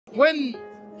when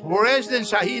President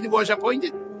Said was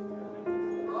appointed,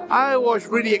 I was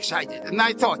really excited. And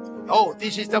I thought, oh,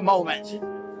 this is the moment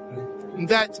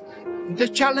that the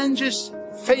challenges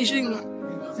facing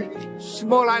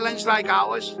small islands like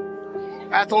ours,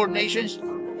 Atoll Nations,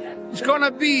 is going to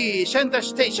be center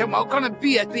stage, going to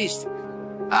be at least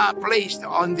placed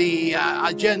on the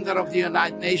agenda of the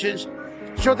United Nations,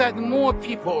 so that more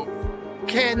people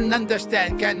can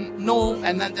understand, can know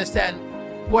and understand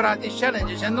what are these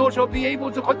challenges, and also be able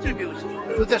to contribute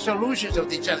to the solutions of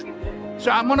these challenges.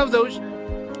 So I'm one of those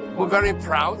who are very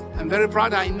proud. I'm very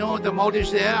proud. I know the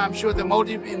Maldives there. I'm sure the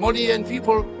Maldivian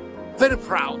people very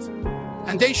proud,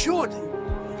 and they should,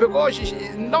 because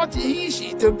it's not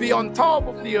easy to be on top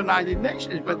of the United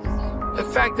Nations. But the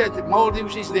fact that the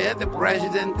Maldives is there, the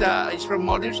president is from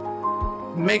Maldives,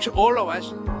 makes all of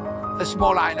us, the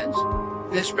small islands,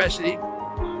 especially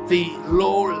the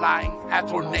low-lying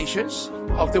atoll nations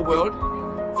of the world,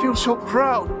 feel so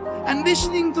proud. And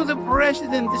listening to the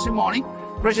president this morning,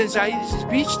 President Said's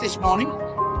speech this morning,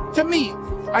 to me,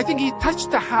 I think he touched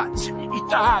the heart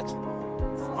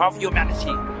of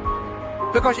humanity.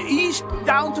 Because he's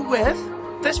down to earth.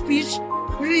 The speech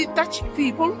really touched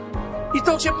people. He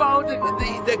talks about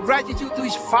the gratitude to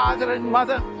his father and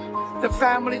mother, the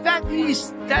family.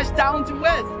 That's down to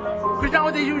earth. Because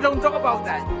nowadays you don't talk about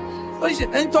that.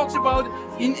 Listen, and talks about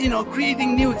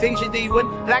creating new things in the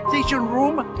UN, lactation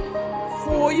room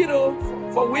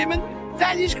for women.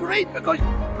 That is great, because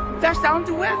that's down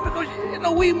to earth. Because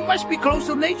we must be close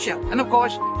to nature, and of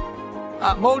course,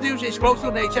 Maldives is close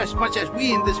to nature as much as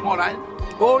we in the small island.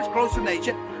 Always close to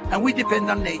nature, and we depend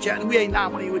on nature, and we are in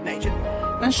harmony with nature.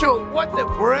 And so, what the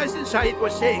President Said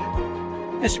was saying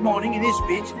this morning in his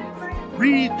speech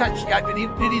really touched, I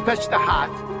believe, really touched the heart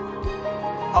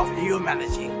of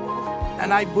humanity.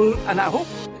 And I hope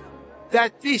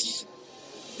that this,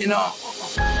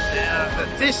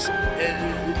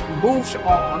 moves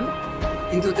on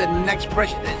into the next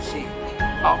presidency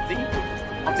of the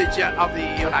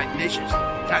United Nations.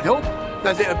 I hope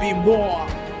that there will be more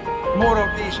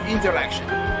of this interaction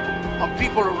of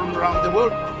people around the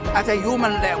world at a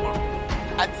human level,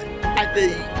 at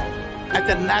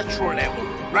the natural level,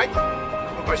 right?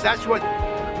 Because that's what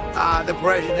the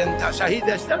President Said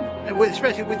has done, and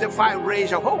especially with the 5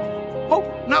 rays of hope.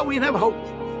 Hope. Now we have hope.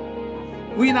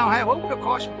 We now have hope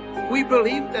because we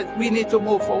believe that we need to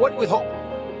move forward with hope.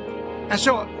 And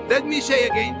so, let me say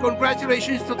again,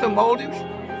 congratulations to the Maldives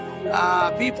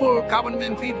people,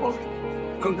 government people.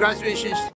 Congratulations